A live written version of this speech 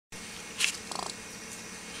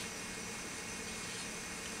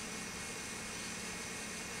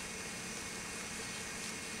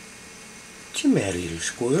What's the matter, little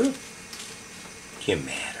squirrel? What's the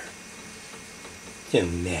matter? What's the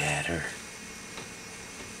matter?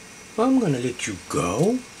 I'm gonna let you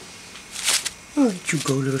go. I'll let you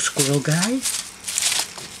go, little squirrel guy.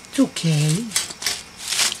 It's okay.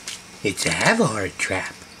 It's a have-a-heart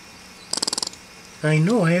trap. I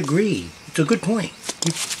know, I agree. It's a good point.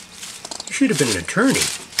 You should have been an attorney.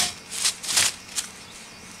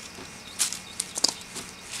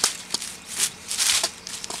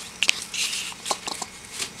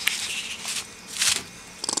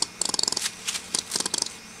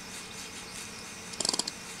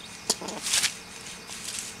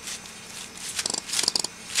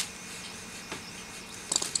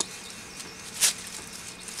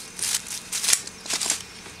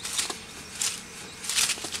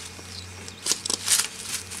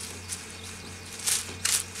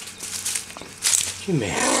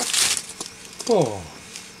 Man. Oh.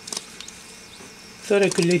 Thought I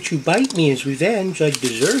could let you bite me as revenge. I'd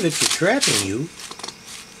deserve it for trapping you.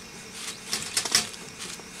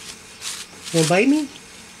 Wanna bite me?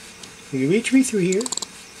 Will you reach me through here?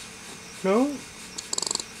 No?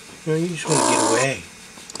 No, you just want to get away.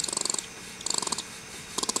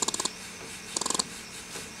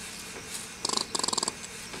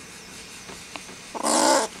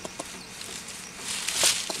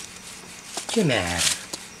 What's the matter?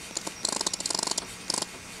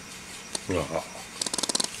 Oh.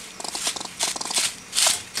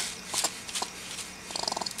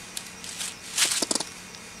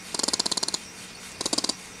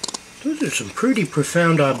 Those are some pretty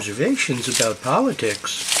profound observations about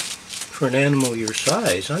politics for an animal your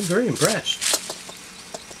size. I'm very impressed.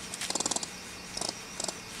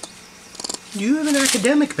 Do you have an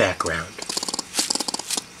academic background?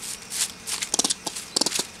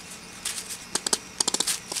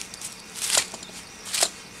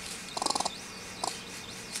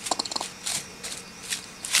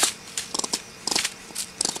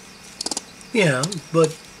 Yeah,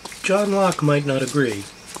 but John Locke might not agree.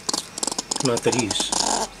 Not that he's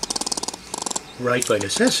right by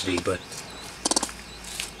necessity, but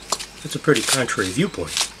that's a pretty contrary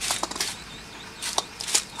viewpoint.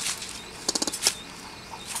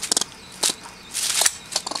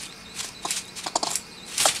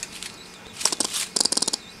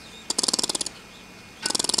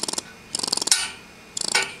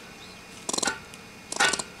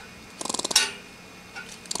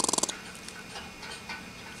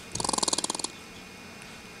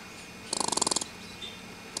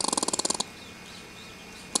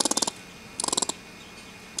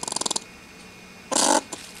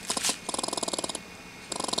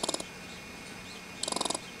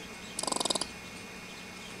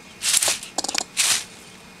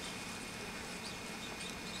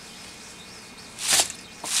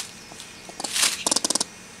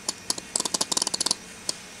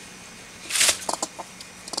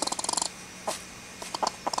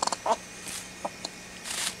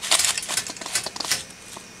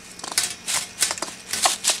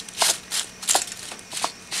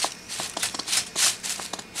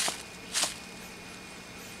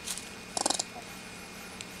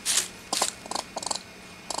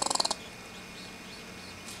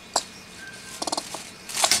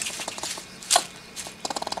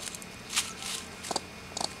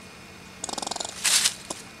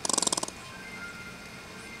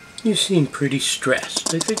 You seem pretty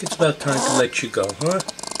stressed. I think it's about time to let you go, huh?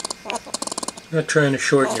 Not trying to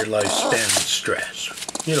shorten your lifespan with stress.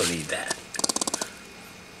 You don't need that.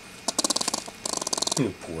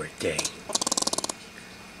 You poor thing.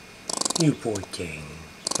 You poor thing.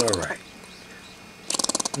 Alright.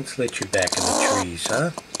 Let's let you back in the trees,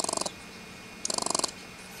 huh?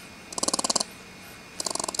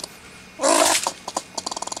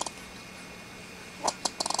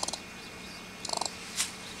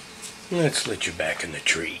 Let's let you back in the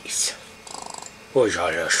trees.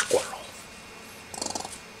 Irate Squirrel.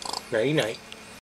 Nighty night.